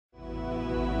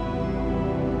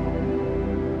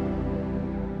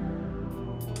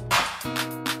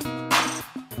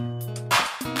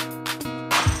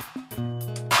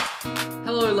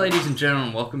ladies and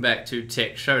gentlemen, welcome back to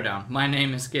Tech Showdown. My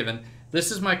name is Kevin. This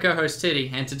is my co-host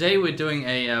Teddy, and today we're doing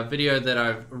a video that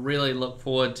I've really looked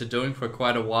forward to doing for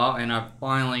quite a while, and I've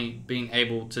finally been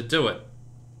able to do it.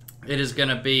 It is going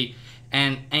to be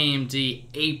an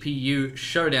AMD APU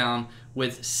showdown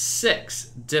with 6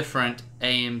 different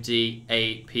AMD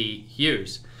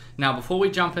APUs. Now, before we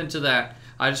jump into that,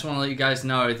 I just want to let you guys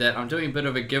know that I'm doing a bit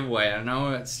of a giveaway. I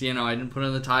know it's, I didn't put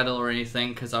in the title or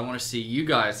anything because I want to see you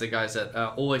guys, the guys that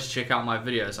always check out my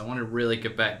videos. I want to really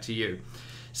give back to you.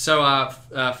 So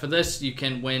for this, you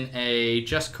can win a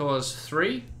Just Cause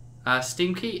 3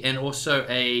 Steam key and also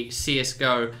a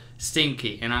CSGO Steam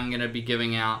key. And I'm going to be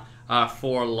giving out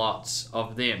 4 lots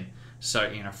of them.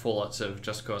 So, 4 lots of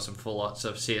Just Cause and 4 lots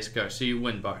of CSGO. So you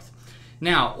win both.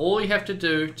 Now, all you have to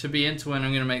do to be into it,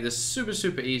 I'm going to make this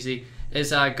super easy,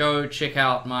 is go check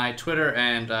out my Twitter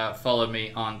and follow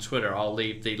me on Twitter. I'll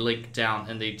leave the link down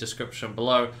in the description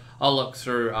below. I'll look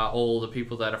through all the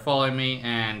people that are following me,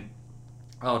 and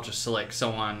I'll just select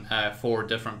someone, 4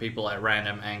 different people at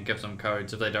random, and give them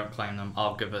codes. If they don't claim them,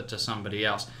 I'll give it to somebody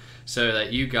else, so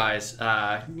that you guys,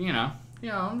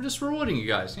 I'm just rewarding you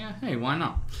guys. Yeah, hey, why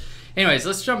not? Anyways,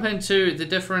 let's jump into the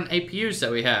different APUs that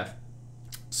we have.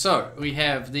 So we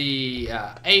have the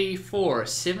A4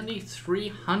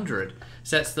 7300.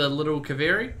 So that's the little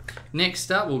Kaveri.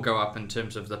 Next up, we'll go up in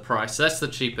terms of the price. So that's the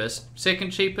cheapest.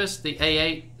 Second cheapest, the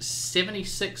A8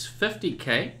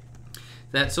 7650K.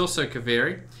 That's also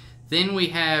Kaveri. Then we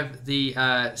have the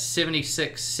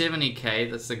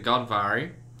 7670K. That's the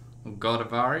Godavari. Or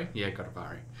Godavari? Yeah,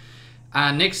 Godavari.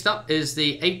 Next up is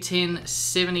the A10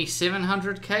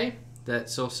 7700K.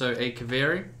 That's also a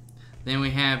Kaveri. Then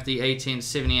we have the A10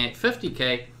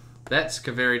 7850K. That's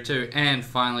Kaveri too. And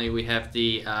finally, we have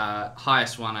the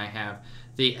highest one I have,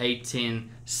 the A10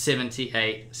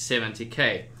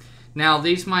 7870K. Now,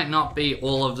 these might not be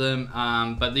all of them,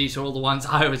 but these are all the ones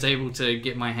I was able to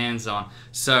get my hands on.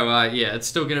 So yeah, it's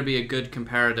still going to be a good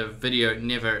comparative video,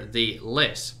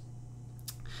 nevertheless.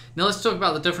 Now let's talk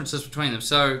about the differences between them.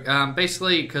 So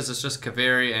basically, because it's just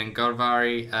Kaveri and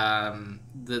Godavari,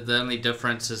 the only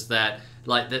difference is that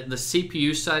the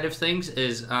CPU side of things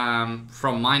is,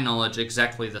 from my knowledge,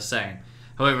 exactly the same.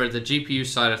 However, the GPU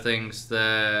side of things,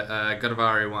 the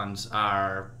Godavari ones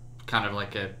are kind of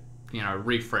like a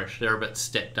refresh. They're a bit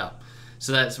stepped up.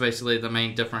 So that's basically the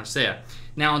main difference there.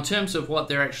 Now, in terms of what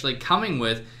they're actually coming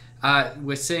with,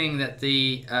 we're seeing that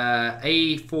the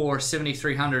A4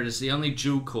 7300 is the only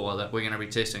dual core that we're going to be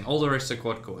testing. All the rest are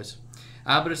quad cores.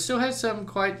 But it still has some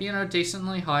quite,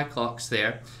 decently high clocks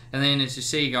there. And then as you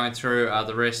see going through,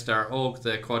 the rest are all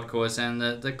the quad cores, and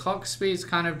the clock speeds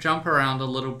kind of jump around a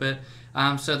little bit.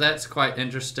 So that's quite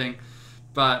interesting.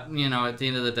 But, at the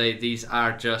end of the day, these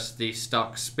are just the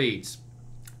stock speeds.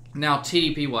 Now,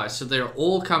 TDP-wise, so they're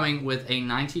all coming with a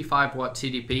 95 watt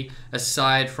TDP,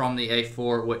 aside from the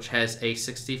A4, which has a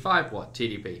 65 watt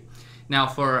TDP. Now,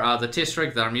 for the test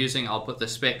rig that I'm using, I'll put the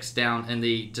specs down in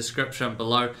the description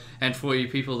below. And for you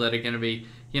people that are going to be,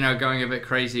 going a bit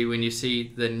crazy when you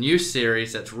see the new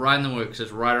series that's right in the works,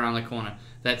 it's right around the corner,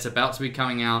 that's about to be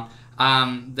coming out.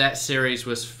 That series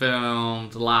was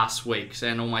filmed last week,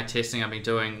 and all my testing I've been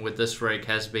doing with this rig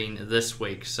has been this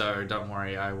week, so don't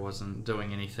worry, I wasn't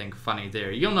doing anything funny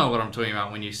there. You'll know what I'm talking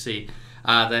about when you see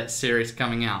that series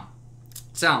coming out.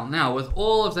 So, now with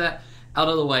all of that out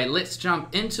of the way, let's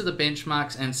jump into the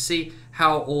benchmarks and see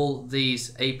how all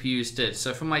these APUs did.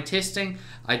 So for my testing,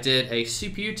 I did a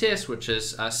CPU test, which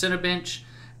is Cinebench,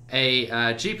 a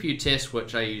GPU test,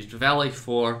 which I used Valley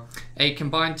for, a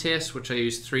combined test, which I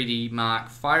used 3D Mark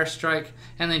Firestrike,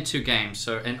 and then 2 games.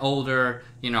 So an older,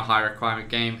 high requirement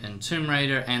game in Tomb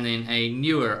Raider, and then a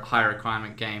newer high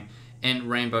requirement game in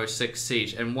Rainbow Six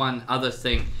Siege. And one other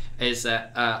thing is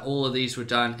that all of these were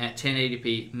done at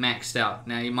 1080p maxed out.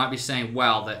 Now you might be saying,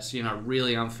 wow, that's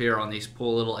really unfair on these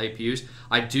poor little APUs.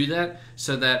 I do that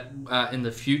so that in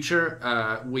the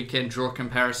future we can draw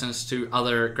comparisons to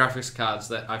other graphics cards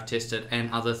that I've tested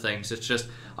and other things. It's just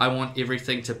I want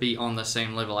everything to be on the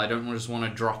same level. I don't just want to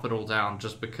drop it all down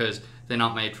just because they're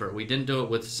not made for it. We didn't do it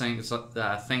with things like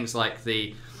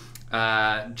the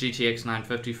GTX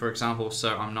 950, for example,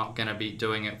 so I'm not going to be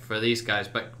doing it for these guys,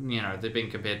 but they're being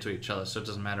compared to each other, so it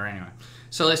doesn't matter anyway.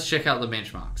 So let's check out the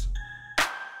benchmarks.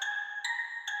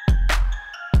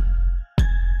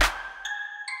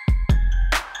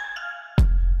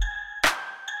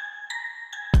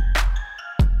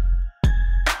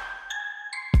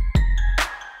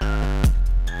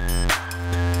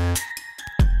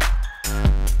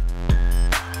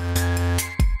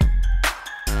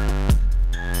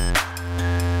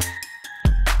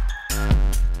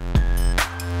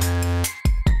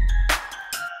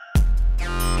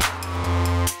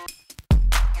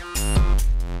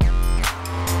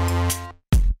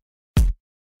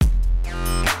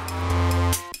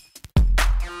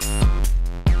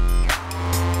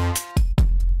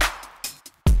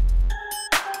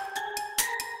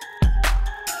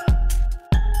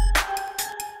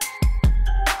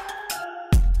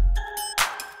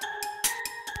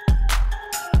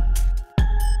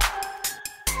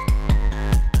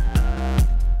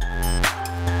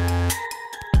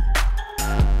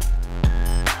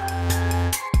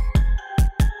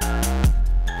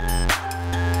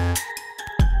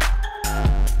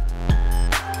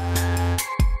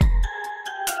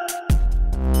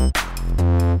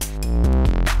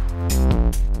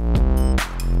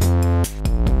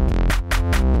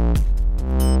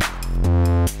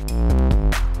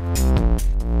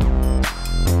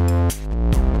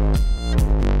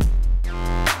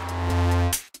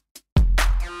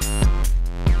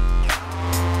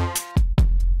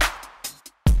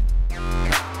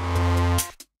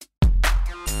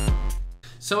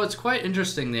 So it's quite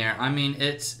interesting there. I mean,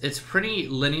 it's pretty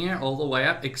linear all the way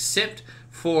up, except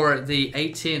for the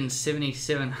A10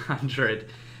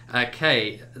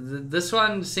 7700K. This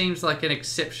one seems like an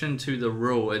exception to the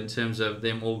rule in terms of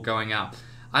them all going up.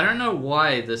 I don't know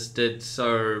why this did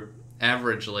so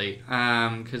averagely,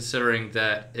 considering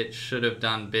that it should have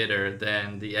done better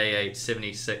than the A8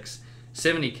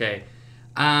 7670K.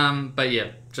 But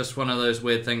yeah, just one of those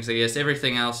weird things, I guess.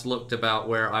 Everything else looked about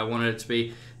where I wanted it to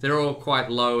be. They're all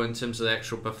quite low in terms of the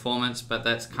actual performance, but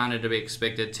that's kind of to be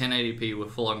expected. 1080p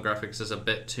with full-on graphics is a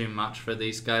bit too much for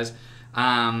these guys.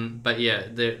 But yeah,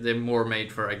 they're more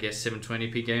made for, I guess,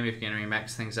 720p game if you're going to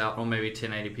max things out, or maybe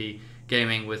 1080p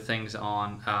gaming with things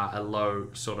on a low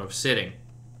sort of setting.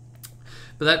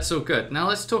 But that's all good. Now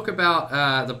let's talk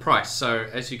about the price. So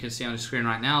as you can see on the screen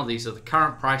right now, these are the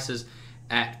current prices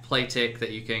at Playtech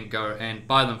that you can go and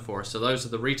buy them for. So those are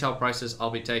the retail prices I'll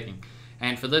be taking.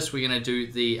 And for this, we're going to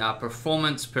do the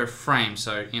performance per frame.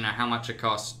 So, you know, how much it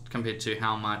costs compared to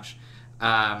how much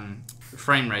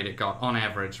frame rate it got on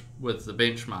average with the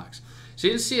benchmarks. So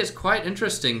you can see it's quite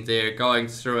interesting there going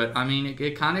through it. I mean,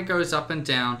 it kind of goes up and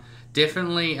down.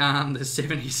 Definitely the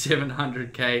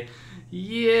 7700K.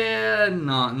 Yeah,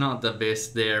 not the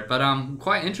best there. But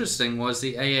quite interesting was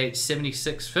the A8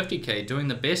 7650K doing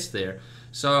the best there.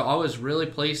 So I was really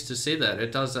pleased to see that.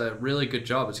 It does a really good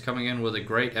job. It's coming in with a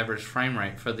great average frame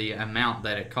rate for the amount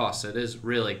that it costs. It is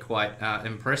really quite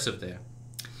impressive there.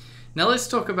 Now let's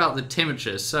talk about the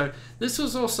temperatures. So this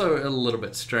was also a little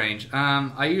bit strange.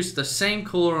 I used the same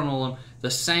cooler on all of them,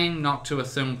 the same Noctua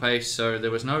thermal paste, so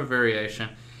there was no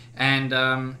variation. And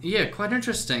yeah, quite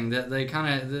interesting that they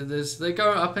they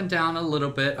go up and down a little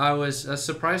bit. I was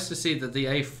surprised to see that the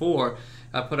A4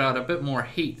 put out a bit more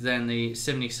heat than the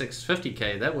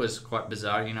 7650K. That was quite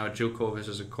bizarre, you know, a dual core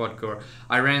versus a quad core.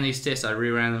 I ran these tests, I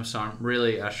reran them, so I'm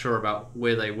really sure about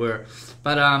where they were.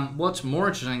 But what's more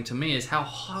interesting to me is how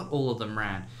hot all of them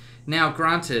ran. Now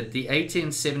granted, the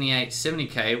A10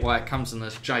 7870K, why it comes in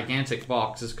this gigantic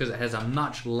box, is because it has a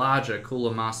much larger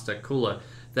Cooler Master cooler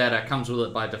that comes with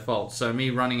it by default. So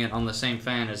me running it on the same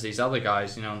fan as these other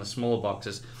guys, you know, in the smaller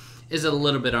boxes, is a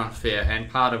little bit unfair, and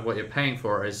part of what you're paying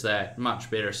for is that much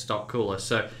better stock cooler.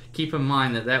 So keep in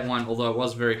mind that that one, although it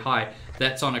was very high,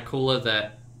 that's on a cooler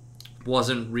that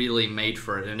wasn't really made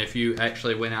for it. And if you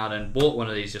actually went out and bought one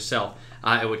of these yourself,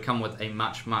 it would come with a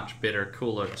much better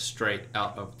cooler straight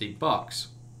out of the box.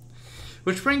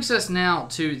 Which brings us now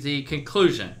to the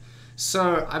conclusion.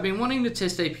 So I've been wanting to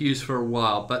test APUs for a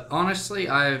while, but honestly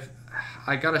I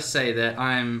gotta say that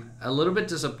I'm a little bit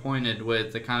disappointed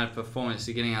with the kind of performance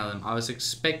you're getting out of them. I was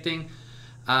expecting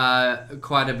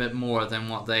quite a bit more than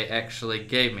what they actually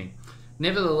gave me.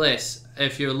 Nevertheless,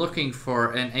 if you're looking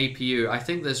for an APU, I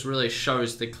think this really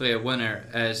shows the clear winner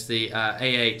as the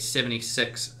A8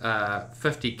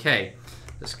 7650K.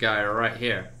 This guy right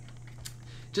here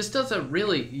just does a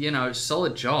really, you know,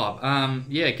 solid job.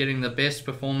 Yeah, getting the best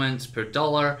performance per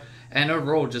dollar, and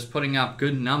overall just putting up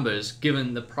good numbers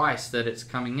given the price that it's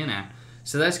coming in at.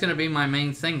 So that's going to be my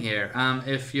main thing here.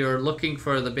 If you're looking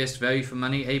for the best value for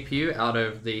money APU out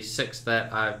of the 6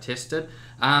 that I've tested,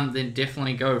 then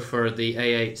definitely go for the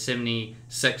A8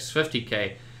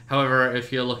 7650K. However,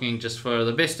 if you're looking just for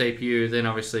the best APU, then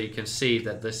obviously you can see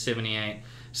that the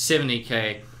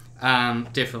 7870K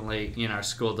definitely, you know,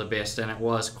 scored the best, and it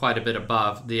was quite a bit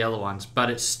above the other ones, but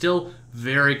it's still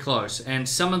very close. And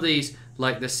some of these,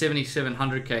 like the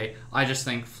 7700K, I just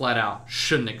think flat out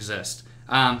shouldn't exist.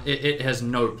 It has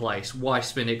no place. Why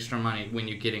spend extra money when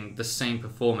you're getting the same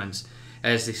performance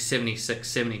as the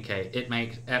 7670K? It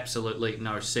makes absolutely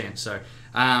no sense. So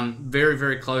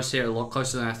very close here, a lot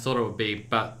closer than I thought it would be,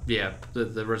 but yeah,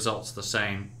 the result's the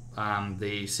same.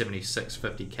 The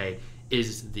 7650K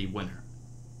is the winner.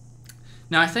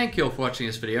 Now, I thank you all for watching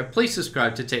this video. Please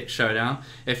subscribe to Tech Showdown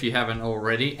if you haven't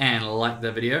already, and like the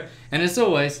video. And as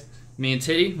always, me and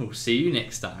Teddy will see you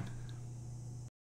next time.